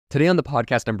Today on the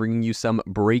podcast, I'm bringing you some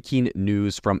breaking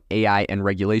news from AI and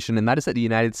regulation, and that is that the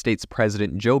United States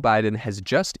President Joe Biden has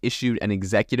just issued an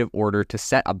executive order to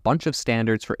set a bunch of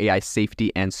standards for AI safety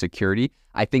and security.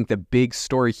 I think the big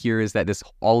story here is that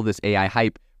all of this AI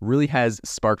hype really has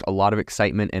sparked a lot of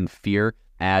excitement and fear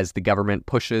as the government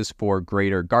pushes for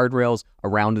greater guardrails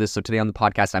around this. So today on the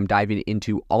podcast, I'm diving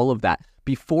into all of that.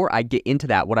 Before I get into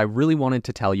that, what I really wanted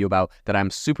to tell you about that I'm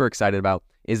super excited about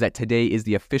is that today is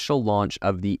the official launch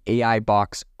of the AI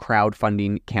Box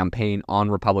crowdfunding campaign on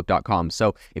Republic.com.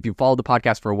 So if you followed the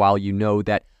podcast for a while, you know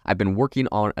that I've been working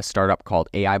on a startup called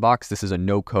AI Box. This is a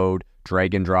no-code,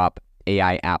 drag-and-drop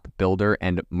AI app builder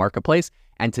and marketplace.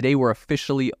 And today we're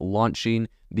officially launching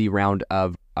the round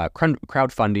of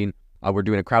crowdfunding. We're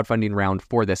doing a crowdfunding round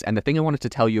for this. And the thing I wanted to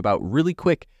tell you about really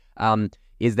quick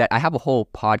is that I have a whole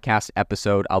podcast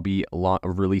episode I'll be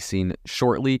releasing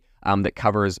shortly that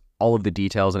covers all of the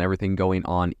details and everything going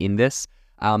on in this.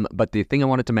 But the thing I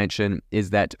wanted to mention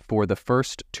is that for the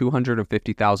first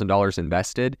 $250,000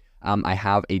 invested, I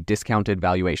have a discounted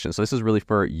valuation. So this is really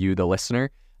for you, the listener.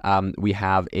 We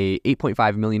have a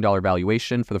 $8.5 million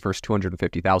valuation for the first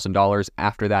 $250,000.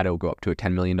 After that, it'll go up to a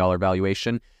 $10 million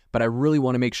valuation. But I really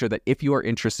want to make sure that if you are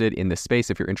interested in this space,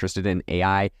 if you're interested in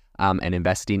AI and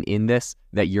investing in this,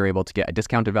 that you're able to get a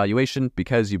discounted valuation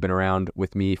because you've been around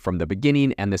with me from the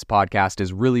beginning, and this podcast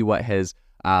is really what has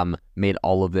made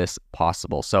all of this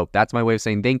possible. So that's my way of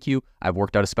saying thank you. I've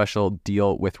worked out a special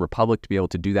deal with Republic to be able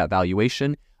to do that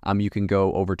valuation. You can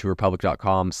go over to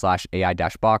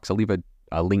republic.com/AI-box. I'll leave a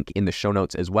link in the show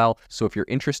notes as well. So if you're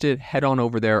interested, head on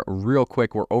over there real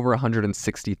quick. We're over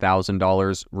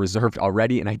 $160,000 reserved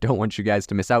already, and I don't want you guys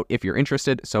to miss out if you're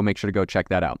interested. So make sure to go check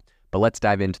that out. But let's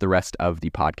dive into the rest of the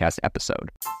podcast episode.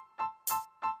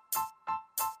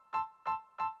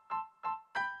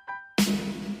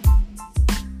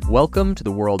 Welcome to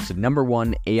the world's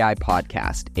 #1 AI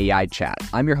podcast, AI Chat.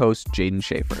 I'm your host, Jaden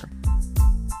Schaefer.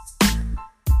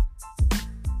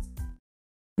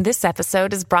 This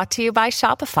episode is brought to you by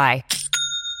Shopify.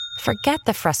 Forget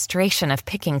the frustration of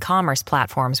picking commerce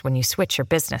platforms when you switch your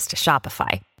business to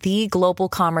Shopify, the global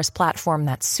commerce platform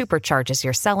that supercharges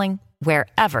your selling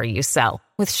wherever you sell.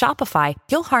 With Shopify,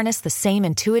 you'll harness the same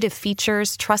intuitive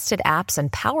features, trusted apps,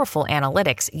 and powerful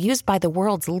analytics used by the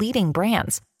world's leading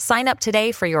brands. Sign up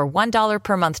today for your $1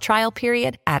 per month trial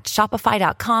period at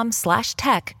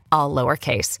shopify.com/tech, all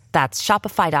lowercase. That's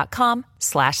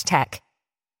shopify.com/tech.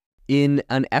 In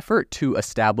an effort to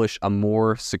establish a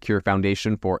more secure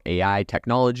foundation for AI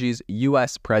technologies,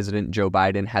 U.S. President Joe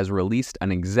Biden has released an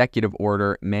executive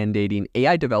order mandating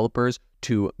AI developers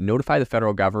to notify the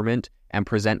federal government and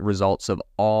present results of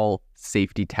all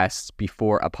safety tests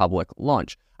before a public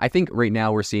launch. I think right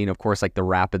now we're seeing, of course, like the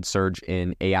rapid surge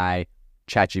in AI.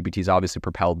 ChatGPT's obviously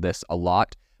propelled this a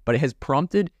lot, but it has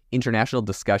prompted international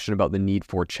discussion about the need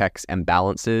for checks and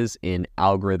balances in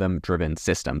algorithm-driven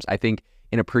systems. I think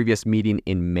in a previous meeting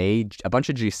in May, a bunch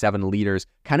of G7 leaders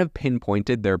kind of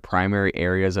pinpointed their primary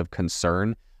areas of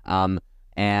concern.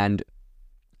 And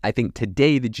I think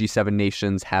today the G7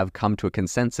 nations have come to a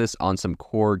consensus on some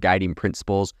core guiding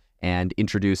principles and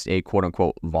introduced a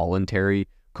quote-unquote voluntary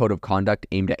code of conduct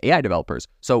aimed at AI developers.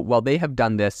 So while they have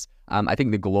done this, I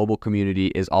think the global community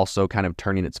is also kind of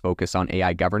turning its focus on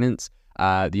AI governance.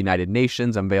 The United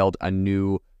Nations unveiled a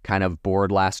new kind of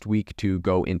board last week to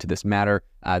go into this matter.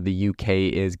 The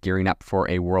UK is gearing up for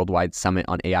a worldwide summit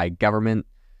on AI governance,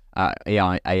 and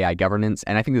I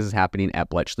think this is happening at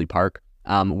Bletchley Park,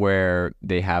 where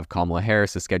they have Kamala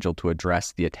Harris is scheduled to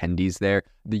address the attendees there.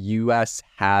 The US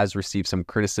has received some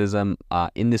criticism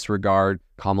in this regard.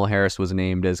 Kamala Harris was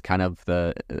named as kind of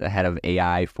the head of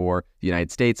AI for the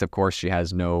United States. Of course, she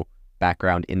has no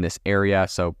background in this area,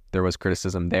 so there was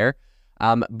criticism there.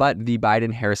 But the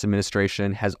Biden-Harris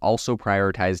administration has also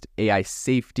prioritized AI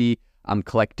safety,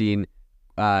 collecting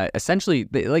essentially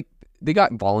they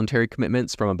got voluntary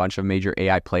commitments from a bunch of major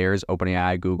AI players: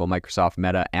 OpenAI, Google, Microsoft,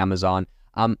 Meta, Amazon.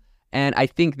 And I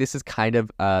think this is kind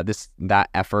of that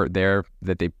effort there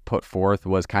that they put forth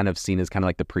was kind of seen as kind of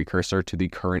like the precursor to the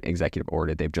current executive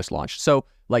order they've just launched. So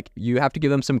like you have to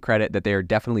give them some credit that they are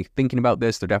definitely thinking about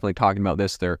this. They're definitely talking about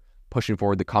this. They're pushing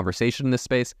forward the conversation in this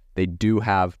space. They do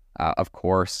have, of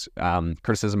course,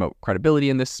 criticism about credibility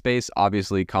in this space.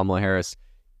 Obviously, Kamala Harris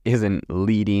isn't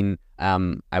leading,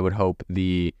 I would hope,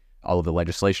 all of the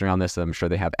legislation around this. I'm sure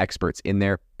they have experts in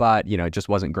there, but, it just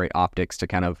wasn't great optics to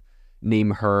kind of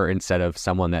name her instead of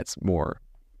someone that's more,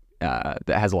 that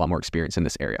has a lot more experience in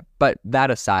this area. But that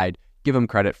aside, give them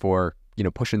credit for,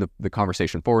 pushing the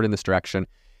conversation forward in this direction.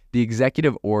 The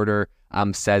executive order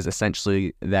says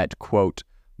essentially that, quote,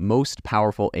 most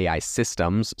powerful AI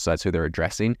systems, so that's who they're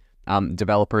addressing,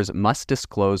 developers must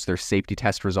disclose their safety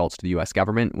test results to the U.S.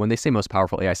 government. When they say most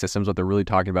powerful AI systems, what they're really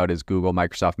talking about is Google,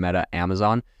 Microsoft, Meta,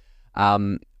 Amazon.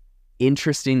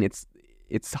 Interesting.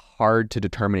 It's hard to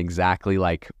determine exactly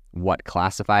like what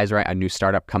classifies, right? A new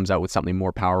startup comes out with something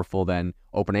more powerful than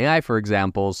OpenAI, for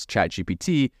example's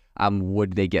ChatGPT.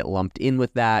 Would they get lumped in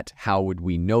with that? How would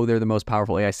we know they're the most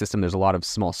powerful AI system? There's a lot of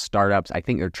small startups. I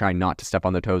think they're trying not to step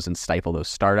on their toes and stifle those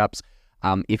startups.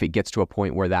 If it gets to a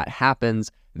point where that happens,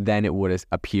 then it would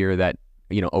appear that,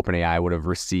 OpenAI would have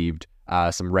received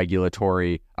a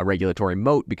regulatory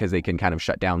moat because they can kind of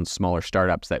shut down smaller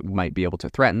startups that might be able to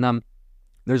threaten them.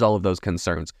 There's all of those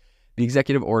concerns. The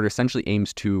executive order essentially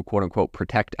aims to, quote unquote,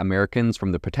 protect Americans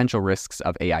from the potential risks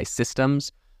of AI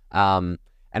systems. And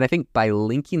I think by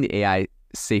linking the AI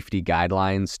safety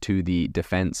guidelines to the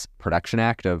Defense Production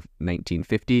Act of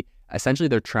 1950, essentially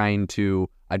they're trying to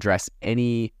address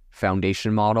any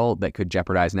foundation model that could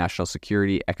jeopardize national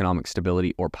security, economic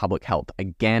stability, or public health.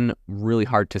 Again, really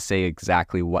hard to say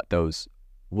exactly what that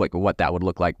would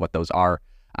look like, what those are.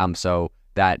 So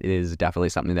that is definitely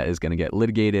something that is going to get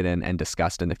litigated and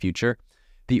discussed in the future.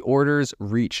 The order's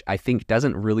reach, I think,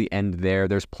 doesn't really end there.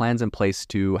 There's plans in place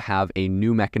to have a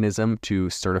new mechanism to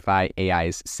certify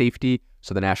AI's safety.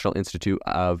 So the National Institute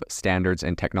of Standards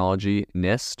and Technology,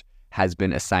 NIST, has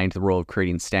been assigned the role of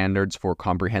creating standards for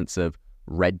comprehensive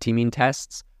red teaming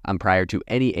tests prior to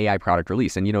any AI product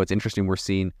release. And, it's interesting. We're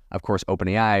seeing, of course,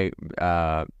 OpenAI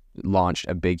launched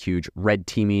a big, huge red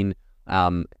team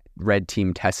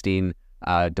testing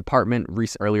department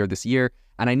earlier this year.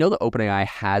 And I know that OpenAI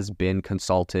has been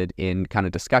consulted in kind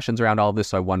of discussions around all of this.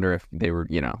 So I wonder if they were,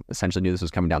 essentially knew this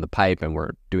was coming down the pipe and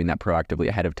were doing that proactively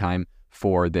ahead of time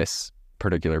for this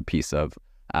particular piece of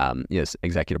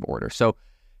executive order. So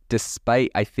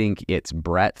despite, I think, its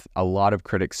breadth, a lot of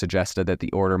critics suggested that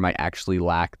the order might actually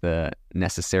lack the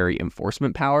necessary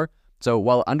enforcement power. So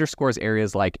while it underscores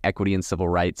areas like equity and civil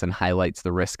rights and highlights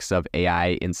the risks of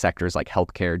AI in sectors like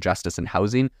healthcare, justice, and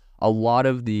housing, a lot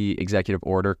of the executive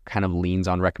order kind of leans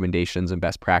on recommendations and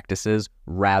best practices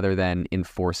rather than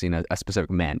enforcing a specific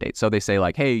mandate. So they say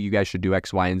like, hey, you guys should do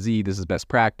X, Y, and Z. This is best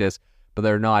practice, but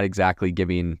they're not exactly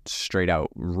giving straight out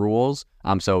rules.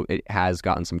 So it has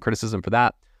gotten some criticism for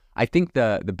that. I think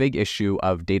the big issue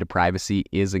of data privacy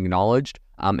is acknowledged,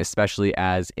 especially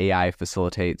as AI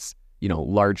facilitates,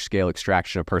 large scale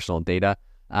extraction of personal data.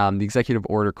 The executive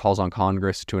order calls on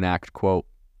Congress to enact, quote,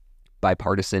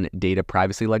 bipartisan data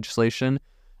privacy legislation,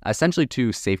 essentially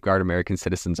to safeguard American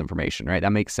citizens' information, right?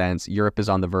 That makes sense. Europe is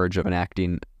on the verge of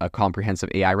enacting a comprehensive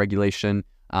AI regulation.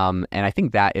 And I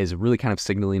think that is really kind of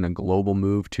signaling a global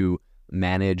move to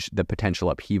manage the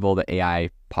potential upheaval that AI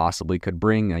possibly could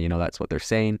bring. That's what they're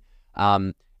saying.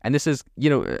 And this is,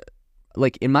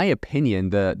 in my opinion,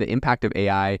 the impact of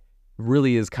AI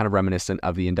really is kind of reminiscent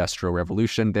of the Industrial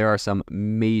Revolution. There are some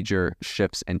major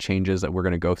shifts and changes that we're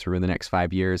going to go through in the next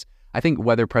 5 years. I think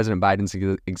whether President Biden's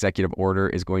executive order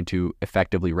is going to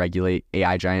effectively regulate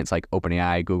AI giants like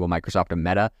OpenAI, Google, Microsoft, and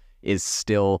Meta is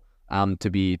still to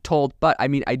be told. But I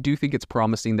mean, I do think it's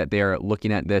promising that they are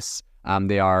looking at this.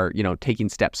 They are, taking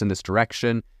steps in this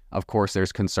direction. Of course,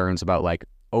 there's concerns about like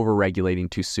over-regulating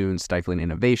too soon, stifling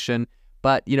innovation.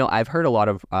 But, I've heard a lot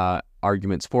of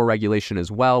arguments for regulation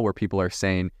as well, where people are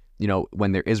saying,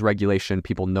 when there is regulation,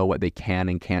 people know what they can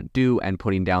and can't do, and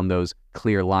putting down those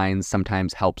clear lines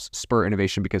sometimes helps spur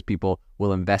innovation because people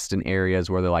will invest in areas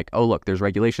where they're like, oh, look, there's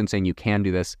regulation saying you can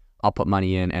do this. I'll put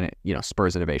money in, and it,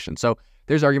 spurs innovation. So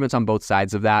there's arguments on both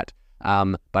sides of that.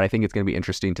 But I think it's going to be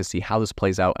interesting to see how this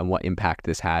plays out and what impact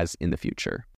this has in the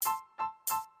future.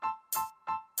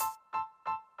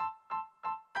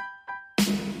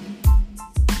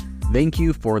 Thank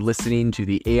you for listening to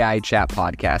the AI Chat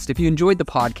Podcast. If you enjoyed the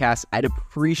podcast, I'd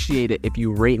appreciate it if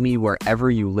you rate me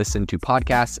wherever you listen to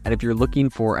podcasts. And if you're looking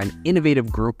for an innovative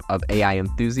group of AI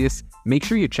enthusiasts, make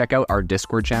sure you check out our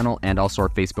Discord channel and also our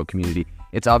Facebook community.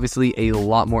 It's obviously a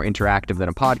lot more interactive than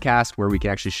a podcast where we can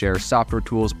actually share software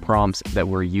tools, prompts that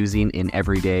we're using in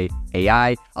everyday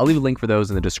AI. I'll leave a link for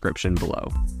those in the description below.